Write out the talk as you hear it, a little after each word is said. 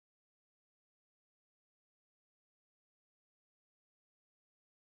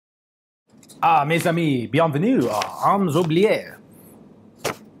Ah, mes amis, bienvenue à Armes Oubliées.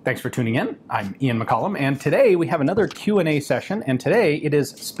 Thanks for tuning in. I'm Ian McCollum, and today we have another Q&A session, and today it is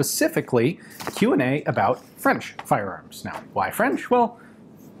specifically Q&A about French firearms. Now, why French? Well,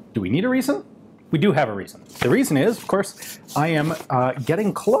 do we need a reason? We do have a reason. The reason is, of course, I am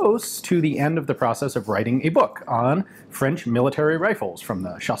getting close to the end of the process of writing a book on French military rifles, from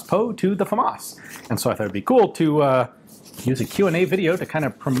the Chassepot to the FAMAS. And so I thought it'd be cool to use a Q&A video to kind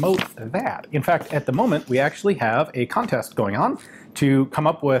of promote that. In fact, at the moment, we actually have a contest going on to come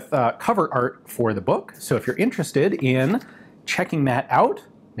up with cover art for the book. So if you're interested in checking that out,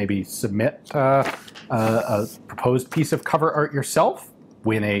 maybe submit a proposed piece of cover art yourself,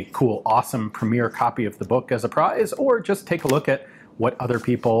 win a cool, awesome premiere copy of the book as a prize, or just take a look at what other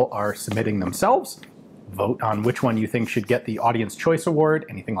people are submitting themselves, vote on which one you think should get the Audience Choice Award,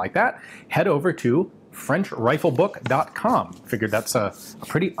 anything like that, head over to FrenchRiflebook.com. Figured that's a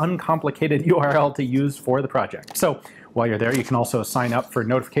pretty uncomplicated URL to use for the project. So while you're there, you can also sign up for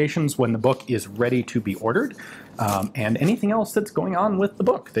notifications when the book is ready to be ordered, and anything else that's going on with the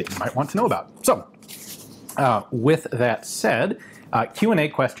book that you might want to know about. So with that said, Q&A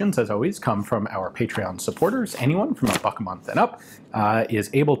questions, as always, come from our Patreon supporters. Anyone from $1 a month and up is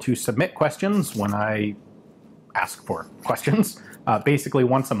able to submit questions when I ask for questions, basically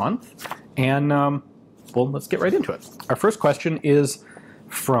once a month. And well, let's get right into it. Our first question is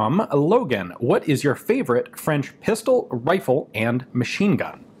from Logan. What is your favorite French pistol, rifle, and machine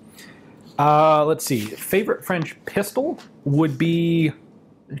gun? Let's see. Favorite French pistol would be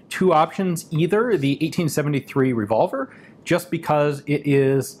two options. Either the 1873 revolver, just because it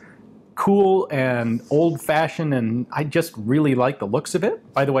is cool and old-fashioned, and I just really like the looks of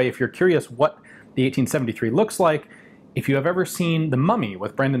it. By the way, if you're curious what the 1873 looks like, if you have ever seen The Mummy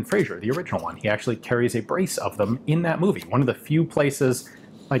with Brendan Fraser, the original one, he actually carries a brace of them in that movie. One of the few places,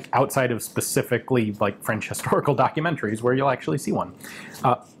 like outside of specifically like French historical documentaries, where you'll actually see one.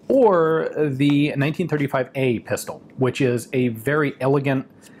 Or the 1935A pistol, which is a very elegant,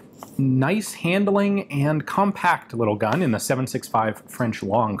 nice handling and compact little gun in the 7.65 French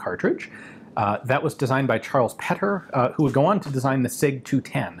long cartridge. That was designed by Charles Petter, who would go on to design the SIG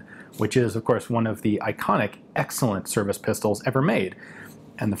 210, which is, of course, one of the iconic, excellent service pistols ever made.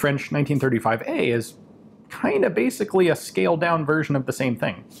 And the French 1935A is kind of basically a scaled-down version of the same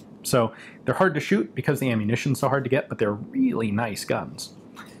thing. So they're hard to shoot because the ammunition's so hard to get, but they're really nice guns.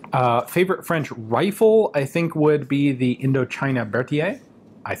 Favorite French rifle, I think, would be the Indochina Berthier.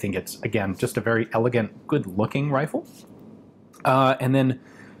 I think it's, again, just a very elegant, good-looking rifle. And then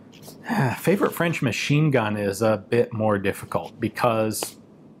favorite French machine gun is a bit more difficult because,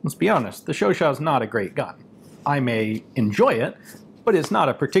 let's be honest, the Chauchat is not a great gun. I may enjoy it, but it's not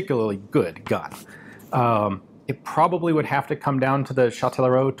a particularly good gun. It probably would have to come down to the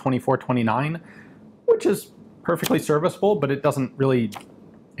Châtellerault 2429, which is perfectly serviceable, but it doesn't really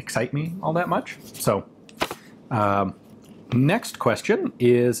excite me all that much. So, next question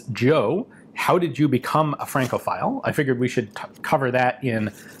is Joe. How did you become a Francophile? I figured we should cover that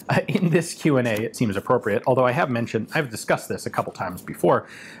in this Q&A. It seems appropriate, although I've discussed this a couple times before.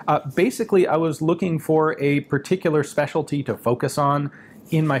 Basically, I was looking for a particular specialty to focus on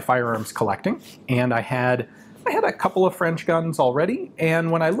in my firearms collecting, and I had a couple of French guns already,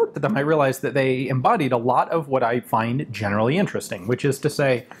 and when I looked at them, I realized that they embodied a lot of what I find generally interesting, which is to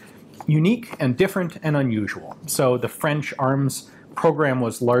say, unique and different and unusual. So the French arms program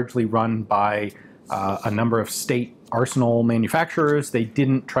was largely run by a number of state arsenal manufacturers. They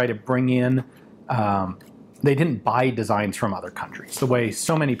didn't try to bring in, they didn't buy designs from other countries, the way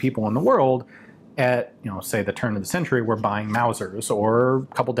so many people in the world at, say the turn of the century were buying Mausers, or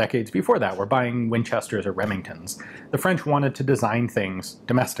a couple decades before that were buying Winchesters or Remingtons. The French wanted to design things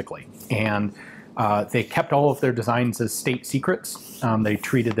domestically, and they kept all of their designs as state secrets. They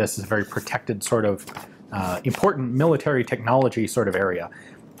treated this as a very protected sort of important military technology sort of area.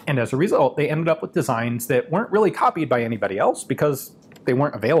 And as a result, they ended up with designs that weren't really copied by anybody else because they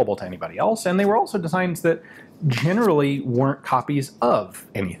weren't available to anybody else. And they were also designs that generally weren't copies of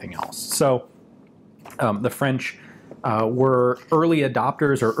anything else. So the French were early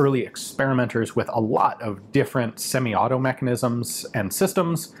adopters or early experimenters with a lot of different semi-auto mechanisms and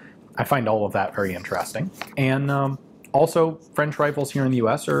systems. I find all of that very interesting. And also, French rifles here in the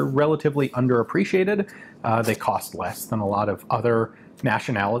US are relatively underappreciated. They cost less than a lot of other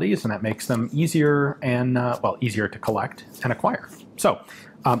nationalities, and that makes them easier and, well, easier to collect and acquire. So,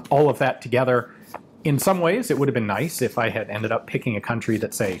 all of that together, in some ways, it would have been nice if I had ended up picking a country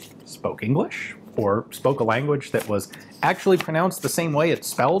that, say, spoke English, or spoke a language that was actually pronounced the same way it's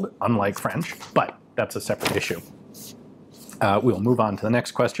spelled, unlike French, but that's a separate issue. We'll move on to the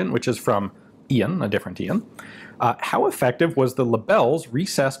next question, which is from Ian, a different Ian. How effective was the Lebel's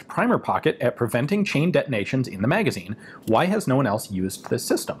recessed primer pocket at preventing chain detonations in the magazine? Why has no one else used this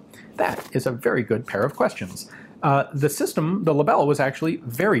system? That is a very good pair of questions. The system, the Lebel, was actually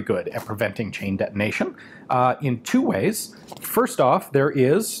very good at preventing chain detonation in two ways. First off, there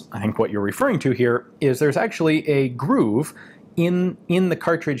is, I think what you're referring to here, is there's actually a groove in the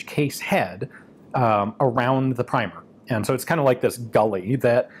cartridge case head around the primer. And so it's kind of like this gully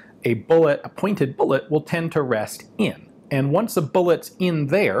that a pointed bullet will tend to rest in. And once a bullet's in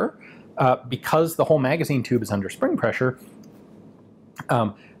there, because the whole magazine tube is under spring pressure,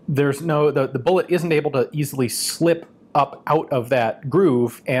 the bullet isn't able to easily slip up out of that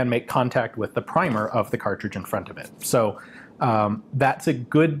groove and make contact with the primer of the cartridge in front of it. So that's a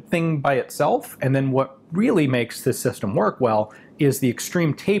good thing by itself. And then what really makes this system work well is the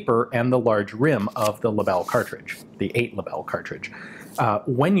extreme taper and the large rim of the Lebel cartridge, the 8 Lebel cartridge.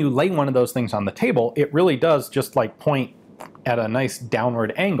 When you lay one of those things on the table, it really does just like point at a nice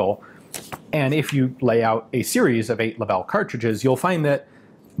downward angle. And if you lay out a series of 8 Lebel cartridges, you'll find that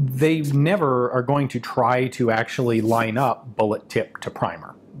they never are going to try to actually line up bullet tip to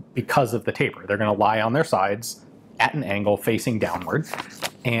primer because of the taper. They're going to lie on their sides at an angle facing downward.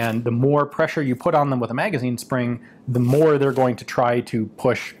 And the more pressure you put on them with a magazine spring, the more they're going to try to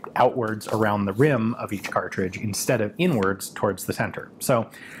push outwards around the rim of each cartridge instead of inwards towards the center. So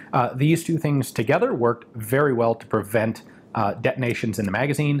these two things together worked very well to prevent detonations in the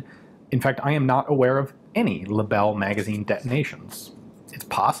magazine. In fact, I am not aware of any Lebel magazine detonations. It's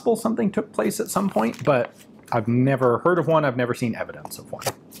possible something took place at some point, but I've never heard of one. I've never seen evidence of one.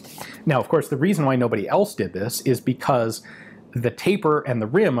 Now, of course, the reason why nobody else did this is because the taper and the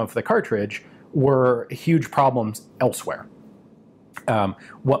rim of the cartridge were huge problems elsewhere.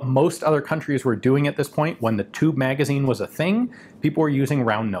 What most other countries were doing at this point, when the tube magazine was a thing, people were using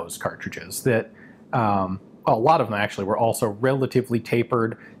round nose cartridges that a lot of them actually were also relatively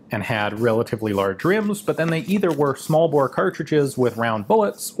tapered and had relatively large rims, but then they either were small bore cartridges with round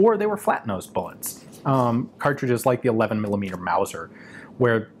bullets or they were flat nosed bullets. Cartridges like the 11mm Mauser,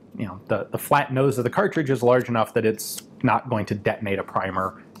 where the flat nose of the cartridge is large enough that it's not going to detonate a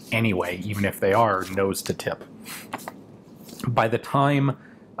primer anyway, even if they are nose to tip. By the time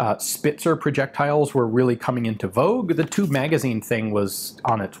Spitzer projectiles were really coming into vogue, the tube magazine thing was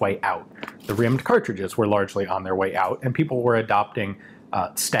on its way out. The rimmed cartridges were largely on their way out, and people were adopting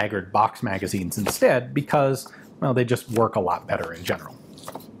staggered box magazines instead because, well, they just work a lot better in general.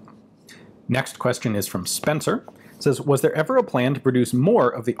 Next question is from Spencer. It says, was there ever a plan to produce more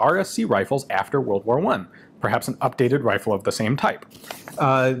of the RSC rifles after World War I? Perhaps an updated rifle of the same type?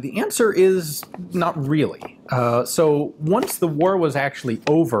 The answer is not really. So once the war was actually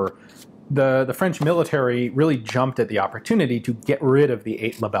over, the French military really jumped at the opportunity to get rid of the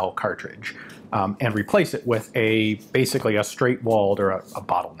 8 Lebel cartridge and replace it with basically a straight-walled or a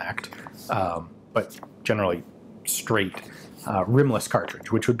bottlenecked, but generally straight rimless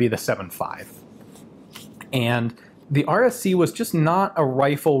cartridge, which would be the 7.5. And the RSC was just not a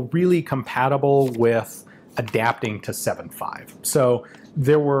rifle really compatible with adapting to 7.5. So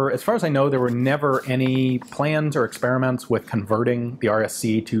there were, as far as I know, there were never any plans or experiments with converting the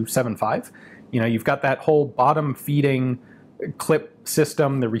RSC to 7.5. You've got that whole bottom feeding clip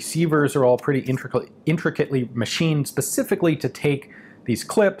system. The receivers are all pretty intricately machined specifically to take these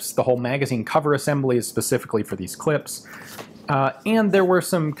clips. The whole magazine cover assembly is specifically for these clips. And there were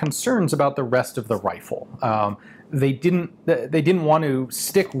some concerns about the rest of the rifle. They didn't want to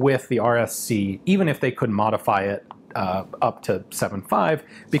stick with the RSC, even if they could modify it up to 7.5,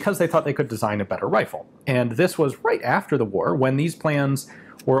 because they thought they could design a better rifle. And this was right after the war, when these plans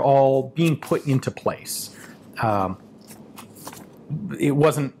were all being put into place. It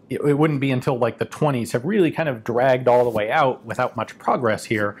wouldn't be until like the 20s have really kind of dragged all the way out without much progress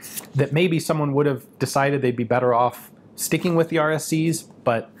here that maybe someone would have decided they'd be better off sticking with the RSCs,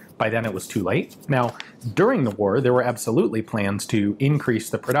 but by then it was too late. Now, during the war, there were absolutely plans to increase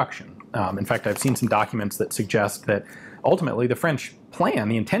the production. In fact, I've seen some documents that suggest that ultimately the French plan,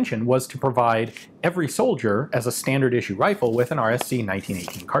 the intention, was to provide every soldier as a standard issue rifle with an RSC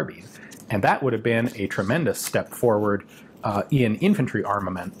 1918 carbine. And that would have been a tremendous step forward in infantry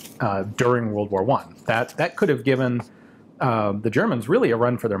armament during World War I. That could have given the Germans really a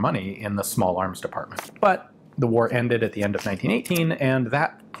run for their money in the small arms department. But the war ended at the end of 1918, and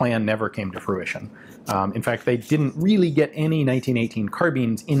that plan never came to fruition. In fact, they didn't really get any 1918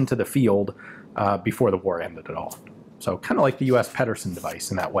 carbines into the field before the war ended at all. So kind of like the US Pedersen device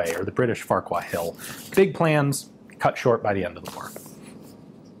in that way, or the British Farquhar Hill. Big plans cut short by the end of the war.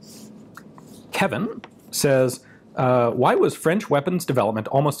 Kevin says, Why was French weapons development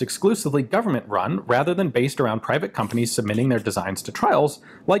almost exclusively government-run rather than based around private companies submitting their designs to trials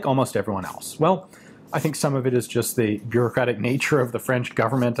like almost everyone else? Well, I think some of it is just the bureaucratic nature of the French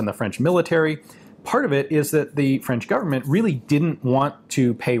government and the French military. Part of it is that the French government really didn't want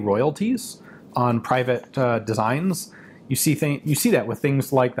to pay royalties on private designs. You see that with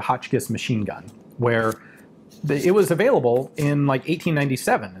things like the Hotchkiss machine gun, where it was available in like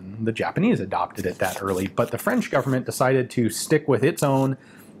 1897, and the Japanese adopted it that early, but the French government decided to stick with its own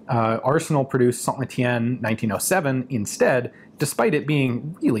Arsenal-produced Saint-Étienne 1907 instead, despite it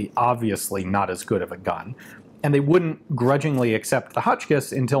being really obviously not as good of a gun. And they wouldn't grudgingly accept the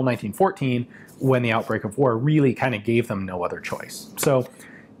Hotchkiss until 1914, when the outbreak of war really kind of gave them no other choice. So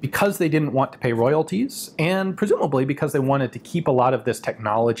because they didn't want to pay royalties, and presumably because they wanted to keep a lot of this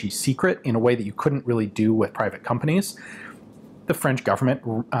technology secret in a way that you couldn't really do with private companies, the French government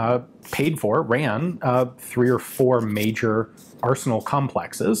ran 3 or 4 major arsenal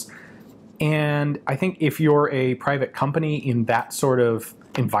complexes. And I think if you're a private company in that sort of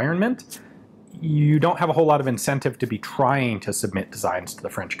environment, you don't have a whole lot of incentive to be trying to submit designs to the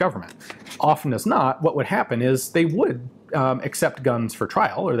French government. Often as not, what would happen is they would accept guns for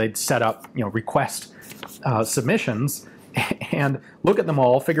trial, or they'd set up, request submissions and look at them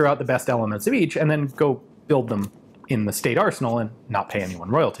all, figure out the best elements of each, and then go build them in the state arsenal and not pay anyone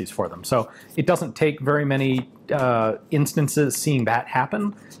royalties for them. So it doesn't take very many instances seeing that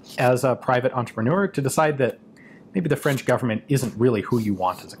happen as a private entrepreneur to decide that maybe the French government isn't really who you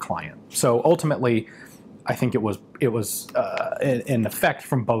want as a client. So ultimately, I think it was an effect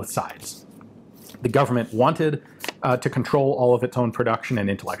from both sides. The government wanted to control all of its own production and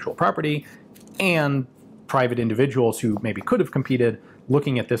intellectual property, and private individuals who maybe could have competed,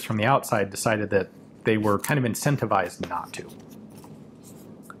 looking at this from the outside, decided that they were kind of incentivized not to.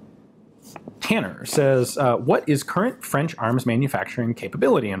 Tanner says, what is current French arms manufacturing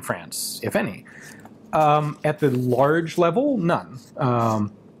capability in France, if any? At the large level, none.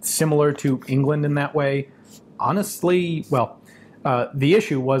 Similar to England in that way. Honestly, well, the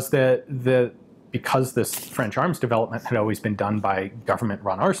issue was that because this French arms development had always been done by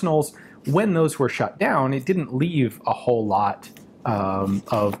government-run arsenals, when those were shut down, it didn't leave a whole lot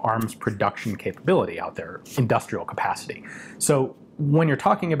of arms production capability out there, industrial capacity. So when you're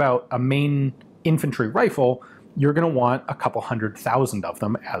talking about a main infantry rifle, you're going to want a couple 100,000 of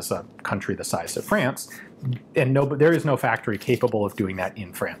them as a country the size of France, and there is no factory capable of doing that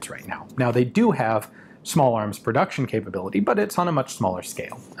in France right now. Now, they do have small arms production capability, but it's on a much smaller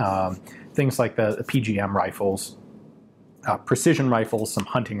scale. Things like the PGM rifles, precision rifles, some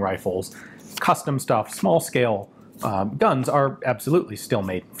hunting rifles, custom stuff, small-scale guns are absolutely still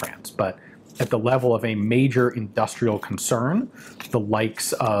made in France, but at the level of a major industrial concern, the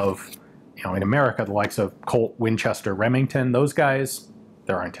likes of, in America, the likes of Colt, Winchester, Remington, those guys,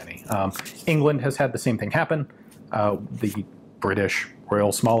 there aren't any. England has had the same thing happen. The British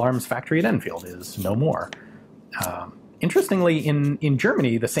Royal Small Arms Factory at Enfield is no more. Interestingly, in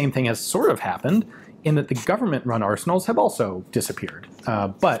Germany, the same thing has sort of happened, in that the government-run arsenals have also disappeared.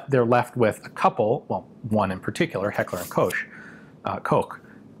 But they're left with a couple, well, one in particular, Heckler & Koch,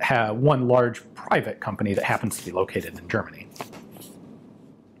 one large private company that happens to be located in Germany.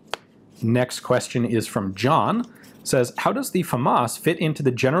 Next question is from John. Says, how does the FAMAS fit into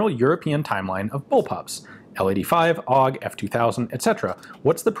the general European timeline of bullpups? L85, AUG, F2000, etc.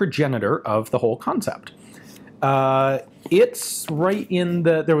 What's the progenitor of the whole concept? It's right in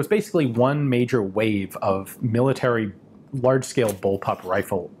there was basically one major wave of military large-scale bullpup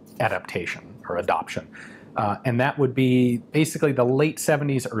rifle adaptation or adoption. And that would be basically the late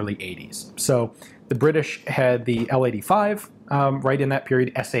 70s, early 80s. So the British had the L85 right in that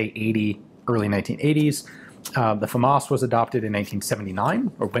period, SA-80, early 1980s. The FAMAS was adopted in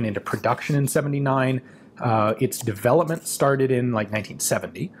 1979, or went into production in 79. Its development started in like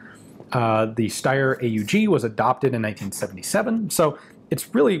 1970. The Steyr AUG was adopted in 1977. So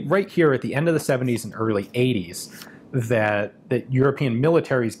it's really right here at the end of the 70s and early 80s that European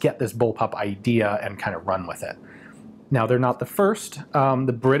militaries get this bullpup idea and kind of run with it. Now, they're not the first.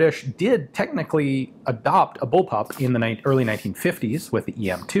 The British did technically adopt a bullpup in the early 1950s with the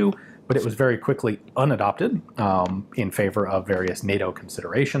EM2, but it was very quickly unadopted in favor of various NATO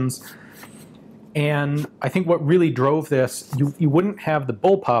considerations. And I think what really drove this, you wouldn't have the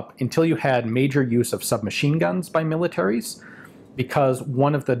bullpup until you had major use of submachine guns by militaries, because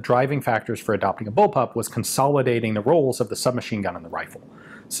one of the driving factors for adopting a bullpup was consolidating the roles of the submachine gun and the rifle.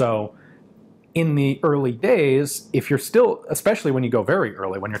 So in the early days, if you're still, especially when you go very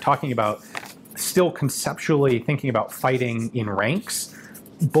early, when you're talking about still conceptually thinking about fighting in ranks,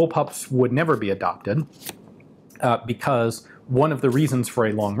 bullpups would never be adopted. because one of the reasons for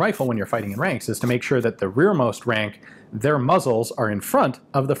a long rifle when you're fighting in ranks is to make sure that the rearmost rank, their muzzles are in front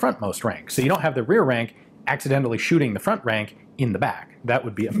of the frontmost rank. So you don't have the rear rank accidentally shooting the front rank in the back. That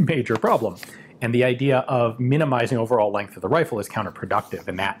would be a major problem. And the idea of minimizing overall length of the rifle is counterproductive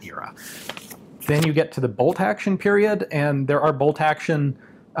in that era. Then you get to the bolt action period, and there are bolt action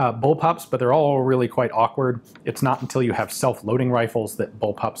bullpups, but they're all really quite awkward. It's not until you have self-loading rifles that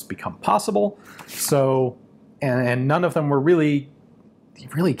bullpups become possible. So, and none of them were really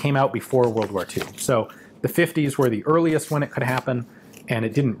came out before World War II. So the 50s were the earliest when it could happen, and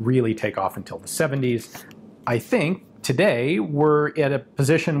it didn't really take off until the 70s. I think today we're at a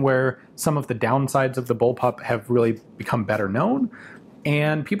position where some of the downsides of the bullpup have really become better known,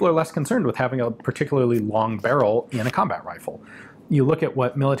 and people are less concerned with having a particularly long barrel in a combat rifle. You look at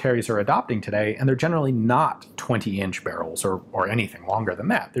what militaries are adopting today, and they're generally not 20-inch barrels or anything longer than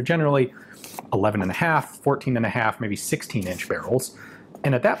that. They're generally 11.5, 14.5, maybe 16-inch barrels.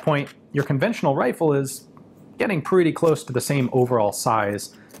 And at that point, your conventional rifle is getting pretty close to the same overall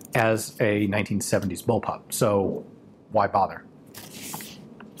size as a 1970s bullpup. So why bother?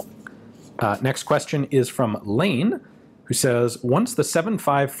 Next question is from Lane, who says, once the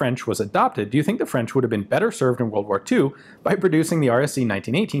 7.5 French was adopted, do you think the French would have been better served in World War II by producing the RSC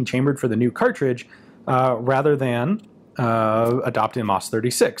 1918 chambered for the new cartridge rather than adopting MOS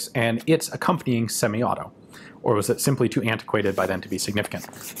 36 and its accompanying semi-auto? Or was it simply too antiquated by then to be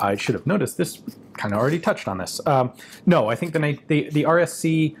significant? I should have noticed this, kind of already touched on this. No, I think the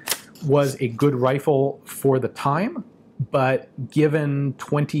RSC was a good rifle for the time, but given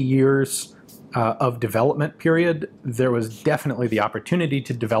 20 years of development period, there was definitely the opportunity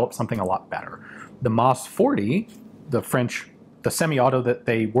to develop something a lot better. The MOS 40, the semi-auto that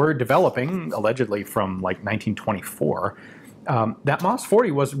they were developing, allegedly from like 1924, that MOS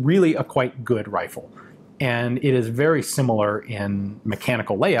 40 was really a quite good rifle. And it is very similar in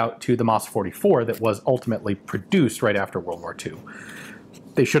mechanical layout to the MOS 44 that was ultimately produced right after World War II.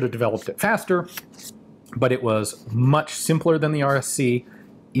 They should have developed it faster, but it was much simpler than the RSC,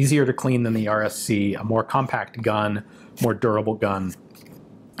 easier to clean than the RSC, a more compact gun, more durable gun.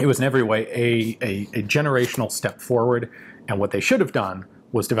 It was in every way a generational step forward, and what they should have done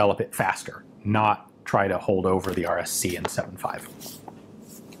was develop it faster, not try to hold over the RSC in 7.5.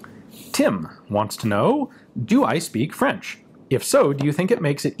 Tim wants to know, do I speak French? If so, do you think it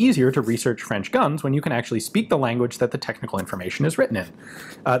makes it easier to research French guns when you can actually speak the language that the technical information is written in?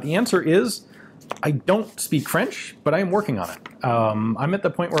 The answer is, I don't speak French, but I am working on it. I'm at the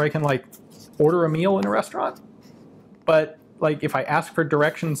point where I can like order a meal in a restaurant, but like if I ask for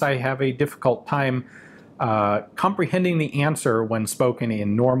directions, I have a difficult time comprehending the answer when spoken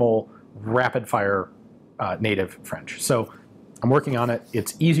in normal, rapid-fire native French. So I'm working on it.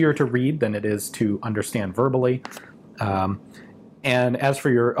 It's easier to read than it is to understand verbally. And as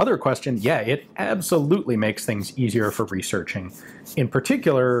for your other question, yeah, it absolutely makes things easier for researching. In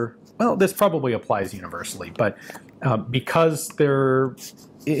particular, well, this probably applies universally, but because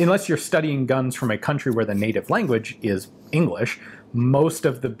unless you're studying guns from a country where the native language is English, most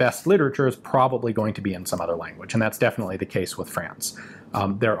of the best literature is probably going to be in some other language, and that's definitely the case with France.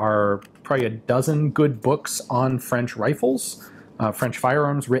 There are probably a dozen good books on French rifles, French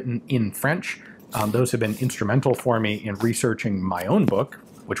firearms written in French. Those have been instrumental for me in researching my own book,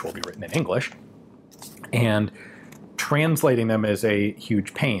 which will be written in English, and translating them is a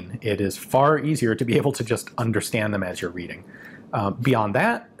huge pain. It is far easier to be able to just understand them as you're reading. Beyond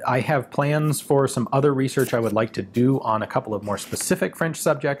that, I have plans for some other research I would like to do on a couple of more specific French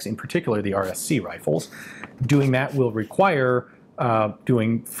subjects, in particular the RSC rifles. Doing that will require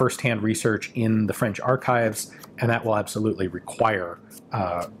doing first-hand research in the French archives, and that will absolutely require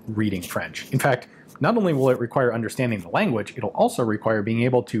reading French. In fact, not only will it require understanding the language, it'll also require being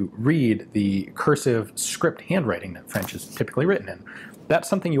able to read the cursive script handwriting that French is typically written in. That's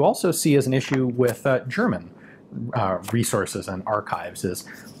something you also see as an issue with German resources and archives, is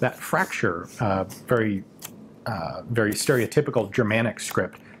that fracture, very stereotypical Germanic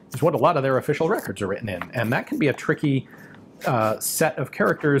script, is what a lot of their official records are written in, and that can be a tricky set of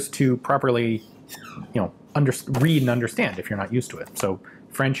characters to properly, read and understand if you're not used to it. So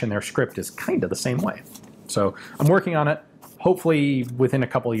French and their script is kind of the same way. So I'm working on it. Hopefully within a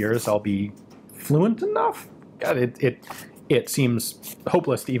couple of years I'll be fluent enough. God, it seems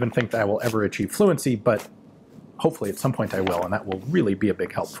hopeless to even think that I will ever achieve fluency, but hopefully at some point I will, and that will really be a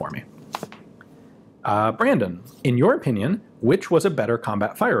big help for me. Brandon, in your opinion, which was a better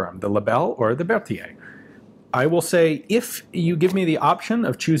combat firearm, the Lebel or the Berthier? I will say, if you give me the option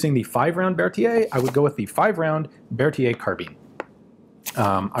of choosing the 5-round Berthier, I would go with the 5-round Berthier carbine.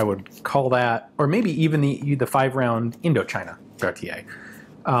 I would call that, or maybe even the 5-round Indochina Berthier.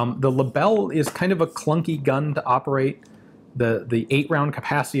 The Lebel is kind of a clunky gun to operate. The 8-round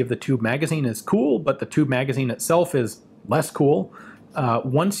capacity of the tube magazine is cool, but the tube magazine itself is less cool.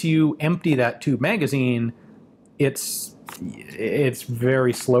 Once you empty that tube magazine, it's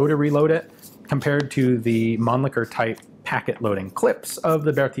very slow to reload it compared to the Mannlicher type packet loading clips of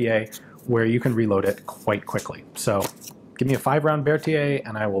the Berthier, where you can reload it quite quickly. So give me a 5-round Berthier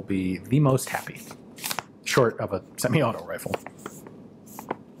and I will be the most happy, short of a semi-auto rifle.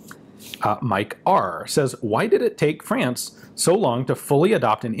 Mike R. says, why did it take France so long to fully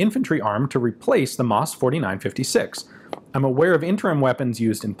adopt an infantry arm to replace the MAS 4956? I'm aware of interim weapons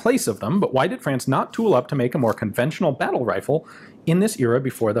used in place of them, but why did France not tool up to make a more conventional battle rifle in this era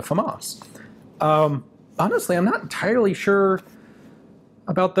before the FAMAS? Honestly, I'm not entirely sure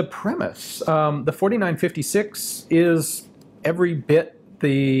about the premise. The 4956 is every bit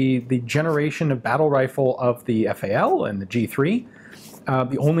the generation of battle rifle of the FAL and the G3.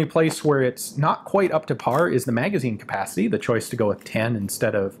 The only place where it's not quite up to par is the magazine capacity, the choice to go with 10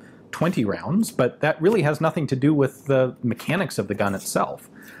 instead of 20 rounds, but that really has nothing to do with the mechanics of the gun itself.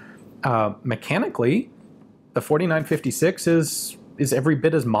 Mechanically, the 4956 is every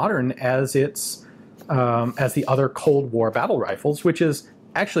bit as modern as as the other Cold War battle rifles, which is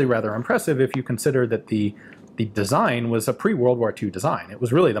actually rather impressive if you consider that the design was a pre-World War II design. It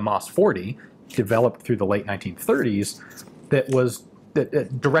was really the MAS 40, developed through the late 1930s,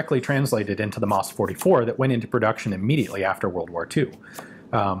 that directly translated into the MAS 44 that went into production immediately after World War II.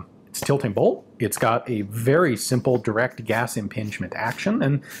 It's tilting bolt. It's got a very simple direct gas impingement action,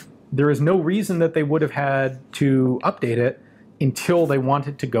 and there is no reason that they would have had to update it until they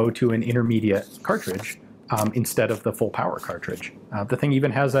wanted to go to an intermediate cartridge instead of the full power cartridge. The thing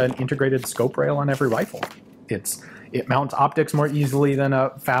even has an integrated scope rail on every rifle. It mounts optics more easily than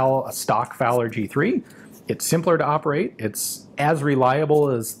a stock Fowler G3. It's simpler to operate. It's as reliable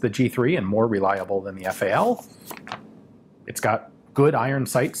as the G3 and more reliable than the FAL. It's got good iron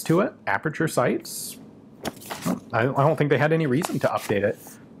sights to it, aperture sights. I don't think they had any reason to update it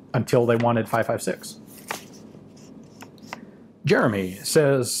until they wanted 5.56. Jeremy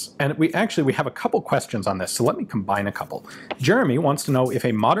says, and we have a couple questions on this, so let me combine a couple. Jeremy wants to know if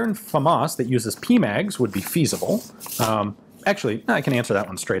a modern FAMAS that uses PMags would be feasible. Actually, I can answer that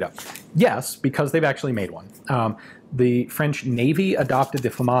one straight up. Yes, because they've actually made one. The French Navy adopted the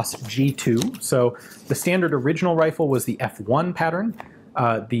FAMAS G2. So the standard original rifle was the F1 pattern.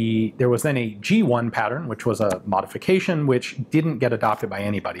 There was then a G1 pattern, which was a modification, which didn't get adopted by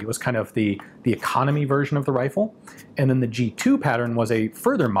anybody. It was kind of the economy version of the rifle. And then the G2 pattern was a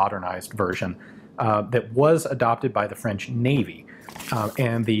further modernized version that was adopted by the French Navy.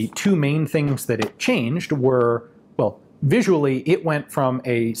 And the two main things that it changed were, well, visually, it went from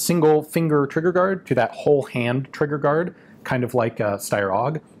a single finger trigger guard to that whole hand trigger guard, kind of like a Steyr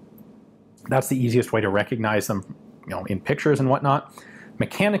AUG. That's the easiest way to recognize them, in pictures and whatnot.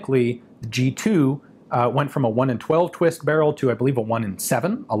 Mechanically, the G2 went from a 1 in 12 twist barrel to, I believe, a 1 in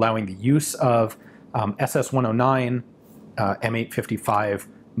 7, allowing the use of SS-109, M855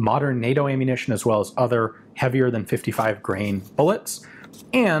 modern NATO ammunition, as well as other heavier than 55 grain bullets.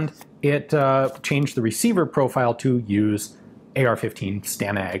 And it changed the receiver profile to use AR-15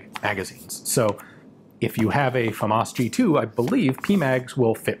 Stanag magazines. So if you have a FAMAS G2, I believe PMags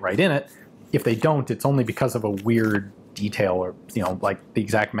will fit right in it. If they don't, it's only because of a weird detail or, like the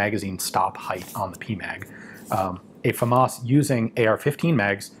exact magazine stop height on the PMag. A FAMAS using AR-15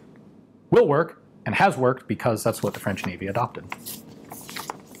 mags will work and has worked because that's what the French Navy adopted.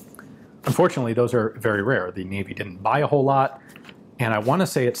 Unfortunately, those are very rare. The Navy didn't buy a whole lot. And I want to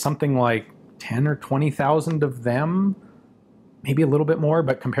say it's something like 10 or 20,000 of them, maybe a little bit more,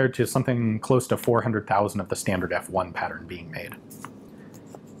 but compared to something close to 400,000 of the standard F1 pattern being made.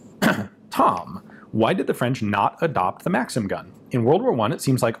 Tom, why did the French not adopt the Maxim gun? In World War I, it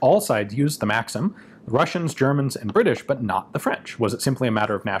seems like all sides used the Maxim, the Russians, Germans, and British, but not the French. Was it simply a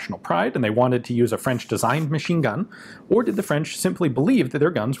matter of national pride and they wanted to use a French-designed machine gun, or did the French simply believe that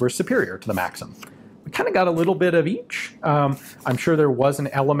their guns were superior to the Maxim? We kind of got a little bit of each. I'm sure there was an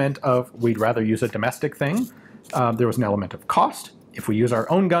element of we'd rather use a domestic thing. There was an element of cost. If we use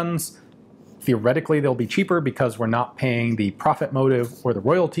our own guns, theoretically they'll be cheaper because we're not paying the profit motive or the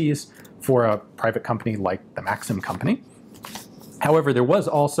royalties for a private company like the Maxim company. However, there was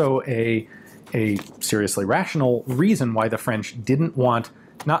also a seriously rational reason why the French didn't want,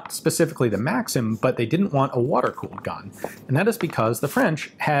 not specifically the Maxim, but they didn't want a water-cooled gun. And that is because the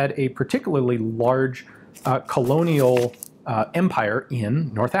French had a particularly large colonial empire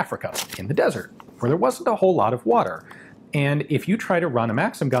in North Africa, in the desert, where there wasn't a whole lot of water. And if you try to run a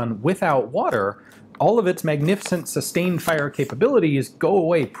Maxim gun without water, all of its magnificent sustained fire capabilities go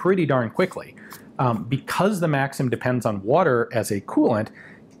away pretty darn quickly. Because the Maxim depends on water as a coolant,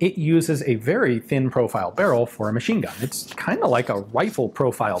 it uses a very thin profile barrel for a machine gun. It's kind of like a rifle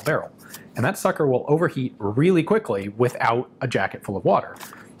profile barrel. And that sucker will overheat really quickly without a jacket full of water.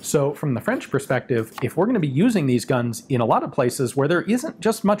 So from the French perspective, if we're going to be using these guns in a lot of places where there isn't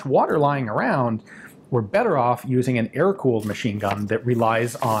just much water lying around, we're better off using an air-cooled machine gun that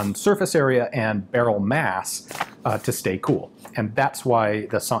relies on surface area and barrel mass to stay cool. And that's why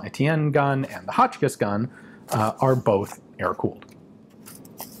the Saint-Étienne gun and the Hotchkiss gun are both air-cooled.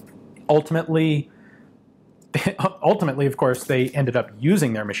 Ultimately, of course, they ended up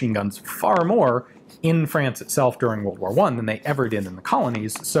using their machine guns far more in France itself during World War I than they ever did in the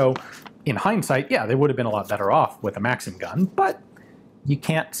colonies. So in hindsight, yeah, they would have been a lot better off with a Maxim gun, but you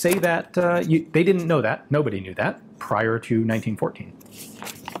can't say that they didn't know that. Nobody knew that prior to 1914.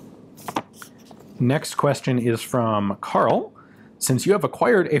 Next question is from Carl. Since you have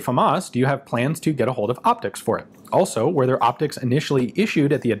acquired a FAMAS, do you have plans to get a hold of optics for it? Also, were there optics initially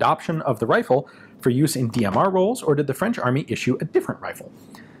issued at the adoption of the rifle for use in DMR roles, or did the French Army issue a different rifle?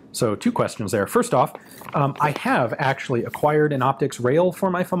 So 2 questions there. First off, I have actually acquired an optics rail for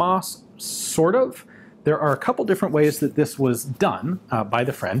my FAMAS, sort of. There are a couple different ways that this was done by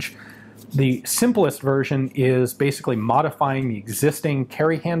the French. The simplest version is basically modifying the existing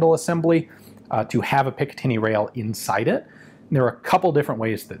carry handle assembly to have a Picatinny rail inside it. There are a couple different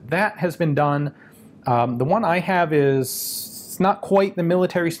ways that that has been done. The one I have is not quite the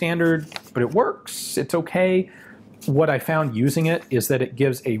military standard, but it works. It's okay. What I found using it is that it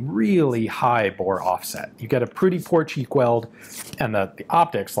gives a really high bore offset. You get a pretty poor cheek weld, and the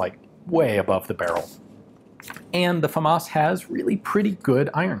optics like way above the barrel. And the FAMAS has really pretty good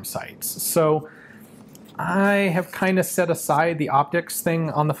iron sights. So I have kind of set aside the optics thing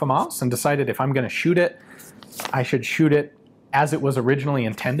on the FAMAS and decided if I'm going to shoot it, I should shoot it as it was originally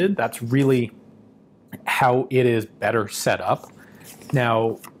intended. That's really how it is better set up.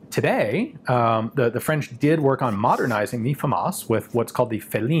 Now, today, the French did work on modernizing the FAMAS with what's called the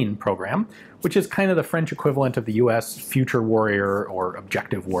Féline program, which is kind of the French equivalent of the US Future Warrior or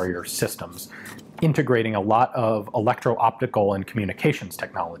Objective Warrior systems, integrating a lot of electro-optical and communications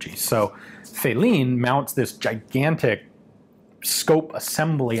technology. So Féline mounts this gigantic scope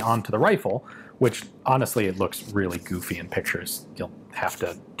assembly onto the rifle, which honestly, it looks really goofy in pictures. You'll have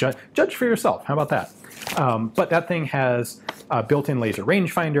to judge for yourself. How about that? But that thing has a built-in laser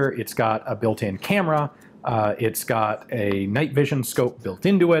rangefinder. It's got a built-in camera. It's got a night vision scope built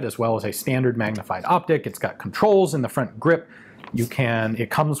into it, as well as a standard magnified optic. It's got controls in the front grip. It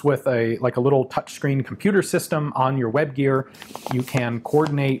comes with a little touchscreen computer system on your web gear. You can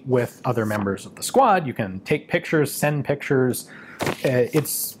coordinate with other members of the squad. You can take pictures, send pictures.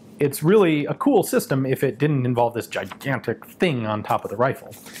 It's really a cool system if it didn't involve this gigantic thing on top of the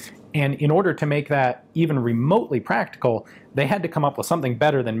rifle. And in order to make that even remotely practical, they had to come up with something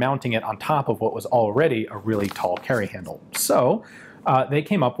better than mounting it on top of what was already a really tall carry handle. So they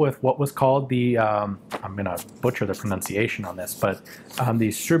came up with what was called the, I'm going to butcher the pronunciation on this, but the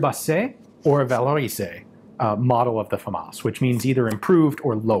surbaissé or valorisé model of the FAMAS, which means either improved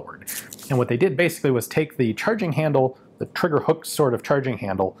or lowered. And what they did basically was take the charging handle, the trigger hook sort of charging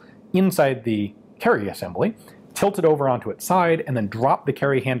handle, inside the carry assembly, tilt it over onto its side, and then drop the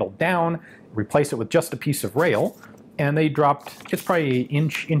carry handle down, replace it with just a piece of rail, and they dropped, it's probably an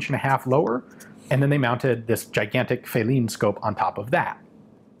inch and a half lower, and then they mounted this gigantic Féline scope on top of that.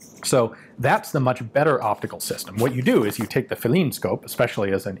 So that's the much better optical system. What you do is you take the Féline scope,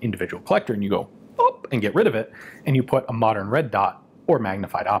 especially as an individual collector, and you go up and get rid of it, and you put a modern red dot, or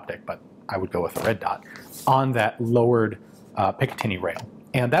magnified optic, but I would go with a red dot, on that lowered Picatinny rail.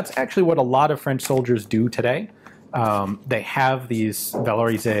 And that's actually what a lot of French soldiers do today. They have these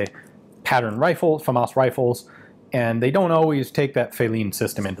valorisé pattern FAMAS rifles, and they don't always take that Féline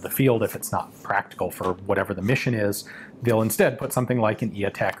system into the field if it's not practical for whatever the mission is. They'll instead put something like an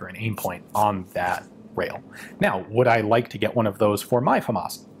EATEC or an aim point on that rail. Now, would I like to get one of those for my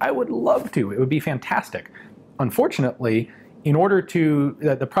FAMAS? I would love to. It would be fantastic. Unfortunately, in order to,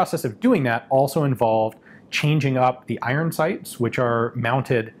 the process of doing that also involved changing up the iron sights, which are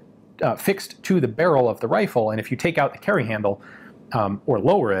mounted, fixed to the barrel of the rifle. And if you take out the carry handle or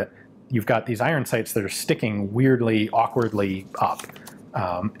lower it, you've got these iron sights that are sticking weirdly, awkwardly up.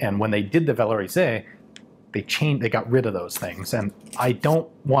 And when they did the valorisé, they got rid of those things. And I don't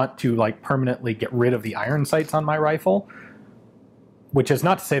want to like permanently get rid of the iron sights on my rifle, which is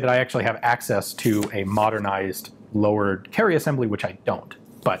not to say that I actually have access to a modernized lowered carry assembly, which I don't.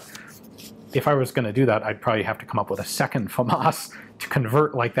 But if I was going to do that, I'd probably have to come up with a second FAMAS to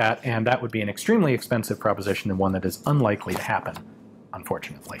convert like that, and that would be an extremely expensive proposition and one that is unlikely to happen,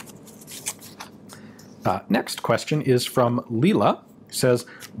 unfortunately. Next question is from Leela. It says,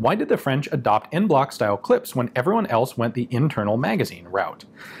 why did the French adopt en bloc style clips when everyone else went the internal magazine route?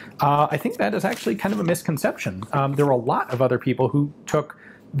 I think that is actually kind of a misconception. There were a lot of other people who took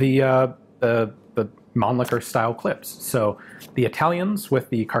the Mannlicher style clips. So the Italians with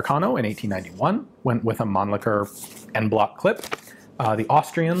the Carcano in 1891 went with a Mannlicher en bloc clip. The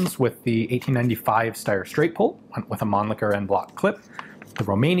Austrians with the 1895 Steyr straight pull went with a Mannlicher en bloc clip. The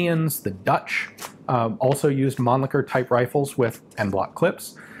Romanians, the Dutch, also used Mannlicher type rifles with en bloc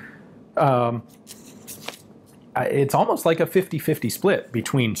clips. It's almost like a 50-50 split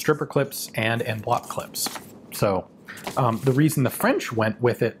between stripper clips and en bloc clips. So the reason the French went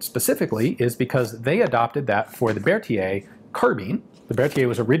with it specifically is because they adopted that for the Berthier carbine. The Berthier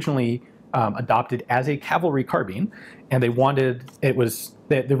was originally adopted as a cavalry carbine, and they wanted,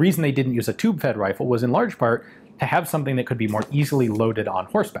 the reason they didn't use a tube-fed rifle was in large part to have something that could be more easily loaded on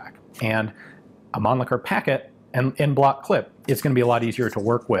horseback. And a Mannlicher packet and en bloc clip is going to be a lot easier to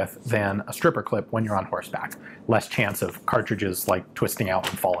work with than a stripper clip when you're on horseback. Less chance of cartridges like twisting out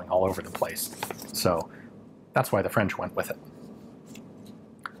and falling all over the place. So that's why the French went with it.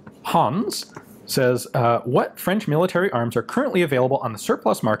 Hans says, what French military arms are currently available on the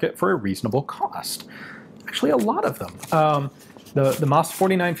surplus market for a reasonable cost? Actually, a lot of them. The MAS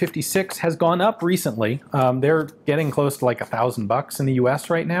 4956 has gone up recently. They're getting close to like $1,000 in the US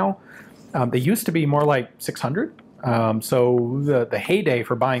right now. They used to be more like 600. So the heyday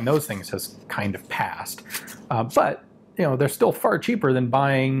for buying those things has kind of passed. But they're still far cheaper than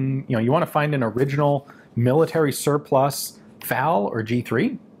buying, you want to find an original military surplus FAL or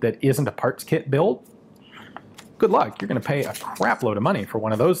G3 that isn't a parts kit build. Good luck. You're going to pay a crap load of money for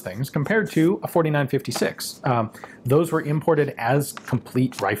one of those things compared to a 4956. Those were imported as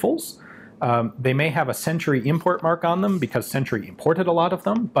complete rifles. They may have a Century import mark on them because Century imported a lot of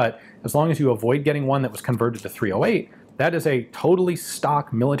them, but as long as you avoid getting one that was converted to 308, that is a totally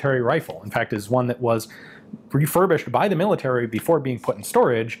stock military rifle. In fact, it is one that was refurbished by the military before being put in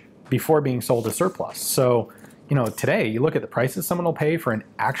storage, before being sold as surplus. So, today you look at the prices someone will pay for an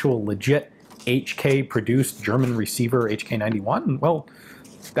actual legit HK produced German receiver HK91, well,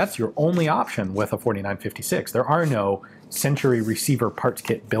 that's your only option with a 4956. There are no Century receiver parts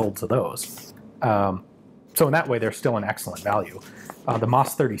kit builds of those. So in that way, they're still an excellent value. The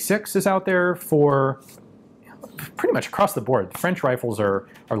MAS 36 is out there for pretty much across the board. The French rifles are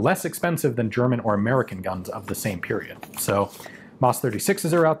less expensive than German or American guns of the same period. So MAS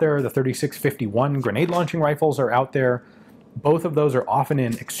 36s are out there. The 3651 grenade launching rifles are out there. Both of those are often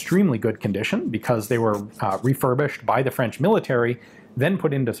in extremely good condition because they were refurbished by the French military, then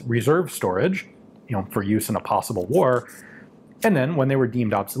put into reserve storage, for use in a possible war. And then when they were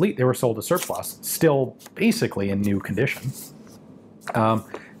deemed obsolete, they were sold as surplus, still basically in new condition.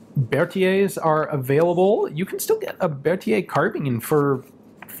 Berthiers are available. You can still get a Berthier carbine for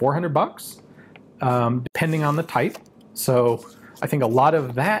 $400, depending on the type. So I think a lot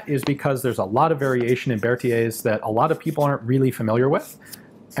of that is because there's a lot of variation in Berthiers that a lot of people aren't really familiar with.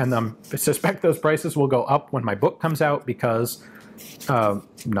 And I suspect those prices will go up when my book comes out because,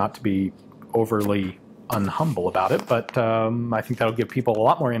 not to be overly unhumble about it, but I think that'll give people a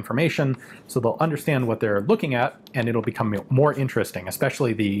lot more information so they'll understand what they're looking at, and it'll become more interesting,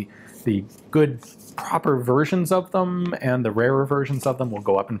 especially the good proper versions of them, and the rarer versions of them will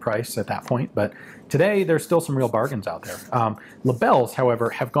go up in price at that point. But today there's still some real bargains out there. Lebels, however,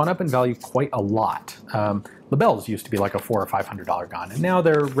 have gone up in value quite a lot. Lebels used to be like a $400 or $500 gun, and now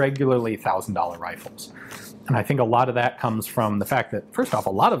they're regularly $1,000 rifles. And I think a lot of that comes from the fact that, first off, a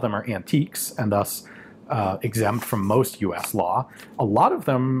lot of them are antiques and thus exempt from most US law. A lot of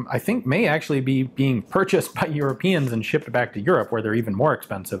them, I think, may actually be being purchased by Europeans and shipped back to Europe, where they're even more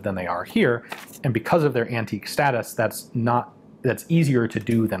expensive than they are here. And because of their antique status, that's easier to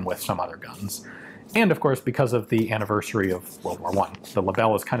do than with some other guns. And of course, because of the anniversary of World War I. The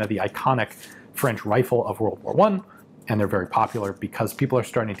Lebel is kind of the iconic French rifle of World War I, and they're very popular because people are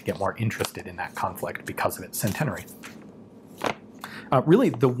starting to get more interested in that conflict because of its centenary. Really,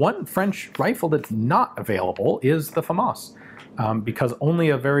 the one French rifle that's not available is the FAMAS, because only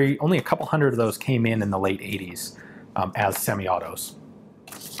a couple hundred of those came in the late 80s as semi-autos.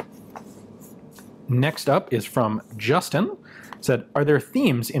 Next up is from Justin. It said, are there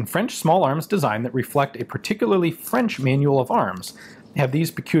themes in French small arms design that reflect a particularly French manual of arms? Have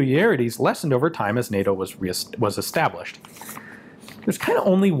these peculiarities lessened over time as NATO was established? There's kind of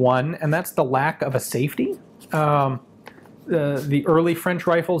only one, and that's the lack of a safety. the early French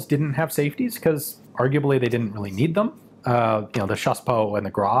rifles didn't have safeties because arguably they didn't really need them. The Chassepot and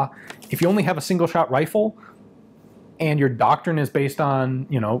the Gras. If you only have a single shot rifle and your doctrine is based on,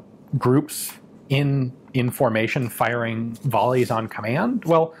 groups in formation firing volleys on command,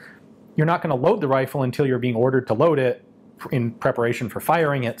 well, you're not going to load the rifle until you're being ordered to load it in preparation for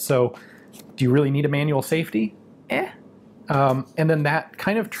firing it. So do you really need a manual safety? And then that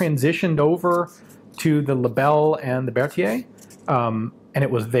kind of transitioned over to the Lebel and the Berthier. And it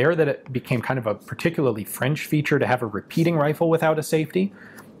was there that it became kind of a particularly French feature to have a repeating rifle without a safety.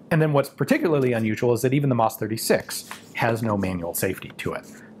 And then what's particularly unusual is that even the MAS 36 has no manual safety to it.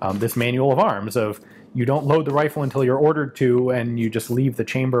 This manual of arms of you don't load the rifle until you're ordered to, and you just leave the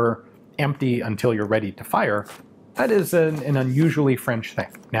chamber empty until you're ready to fire, that is an unusually French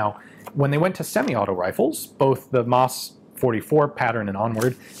thing. Now, when they went to semi-auto rifles, both the MAS 44 pattern and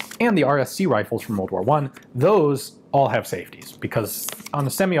onward, and the RSC rifles from World War I, those all have safeties, because on a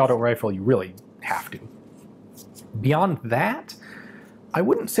semi-auto rifle, you really have to. Beyond that, I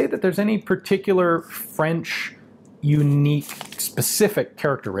wouldn't say that there's any particular French unique specific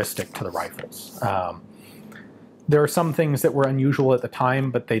characteristic to the rifles. There are some things that were unusual at the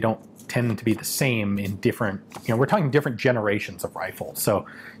time, but they don't tend to be the same in different, we're talking different generations of rifles. So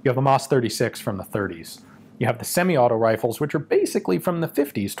you have the MAS 36 from the 30s. You have the semi-auto rifles, which are basically from the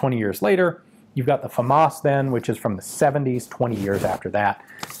 50s, 20 years later. You've got the FAMAS then, which is from the 70s, 20 years after that.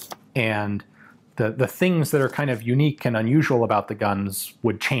 And the things that are kind of unique and unusual about the guns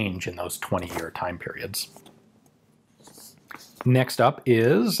would change in those 20-year time periods. Next up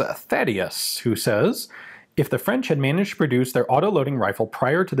is Thaddeus, who says, if the French had managed to produce their auto-loading rifle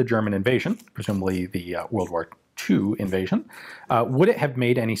prior to the German invasion, presumably the World War II invasion, would it have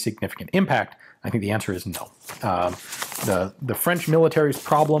made any significant impact? I think the answer is no. The French military's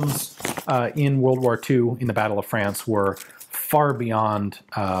problems in World War II in the Battle of France were far beyond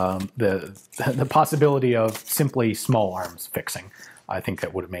the possibility of simply small arms fixing. I think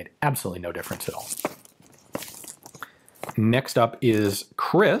that would have made absolutely no difference at all. Next up is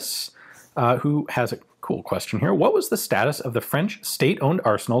Chris, who has a cool question here. What was the status of the French state-owned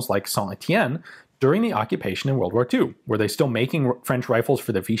arsenals like Saint-Étienne during the occupation in World War II? Were they still making French rifles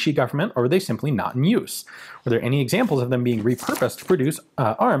for the Vichy government, or were they simply not in use? Were there any examples of them being repurposed to produce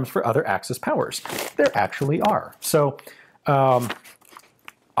arms for other Axis powers? There actually are. So,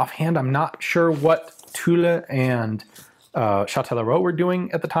 offhand, I'm not sure what Toul and Châtellerault were doing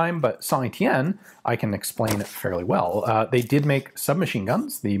at the time, but Saint-Étienne, I can explain it fairly well. They did make submachine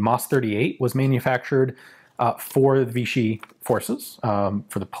guns. The MAS 38 was manufactured for the Vichy forces,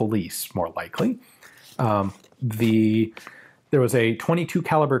 for the police, more likely. There was a 22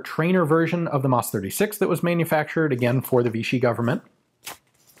 caliber trainer version of the MAS 36 that was manufactured, again, for the Vichy government.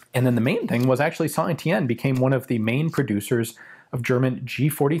 And then the main thing was actually Saint-Étienne became one of the main producers of German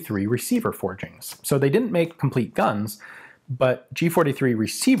G43 receiver forgings. So they didn't make complete guns, but G43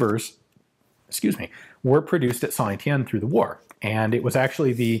 receivers, were produced at Saint-Étienne through the war. And it was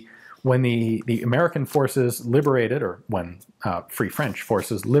actually when the American forces liberated, or when Free French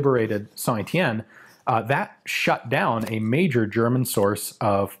forces liberated Saint-Étienne, that shut down a major German source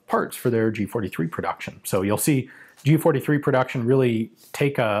of parts for their G43 production. So you'll see G43 production really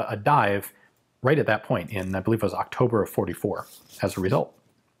take a dive right at that point in, I believe it was October of 44 as a result.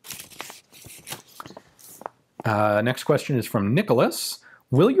 Next question is from Nicholas.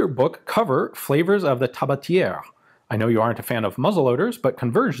 Will your book cover flavors of the tabatière? I know you aren't a fan of muzzleloaders, but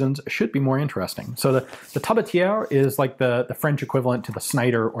conversions should be more interesting. So the tabatière is like the French equivalent to the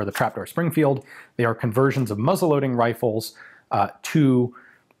Snider or the Trapdoor Springfield. They are conversions of muzzleloading rifles to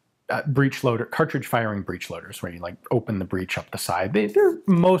breech loader, cartridge firing breech loaders, where you like open the breech up the side. They're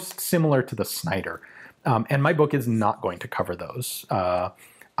most similar to the Snider. And my book is not going to cover those.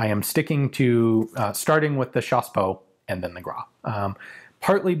 I am sticking to starting with the Chassepot and then the Gras.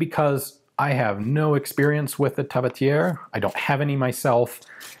 Partly because I have no experience with the tabatière. I don't have any myself.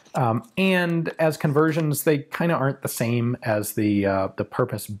 And as conversions, they kind of aren't the same as the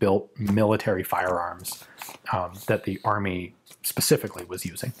purpose-built military firearms that the Army specifically was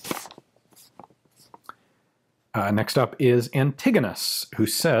using. Next up is Antigonus, who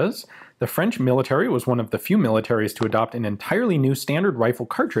says, the French military was one of the few militaries to adopt an entirely new standard rifle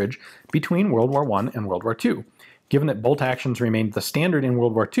cartridge between World War I and World War II. Given that bolt actions remained the standard in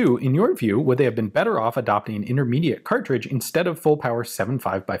World War II, in your view, would they have been better off adopting an intermediate cartridge instead of full power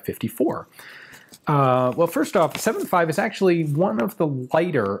 7.5 by 54? Well, first off, 7.5 is actually one of the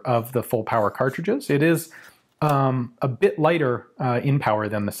lighter of the full power cartridges. It is a bit lighter in power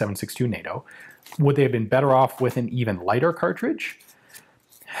than the 7.62 NATO. Would they have been better off with an even lighter cartridge?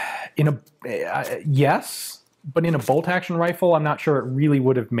 Yes, but in a bolt-action rifle, I'm not sure it really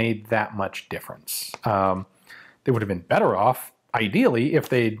would have made that much difference. They would have been better off, ideally, if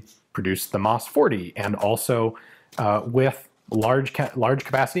they'd produced the MOS 40 and also with large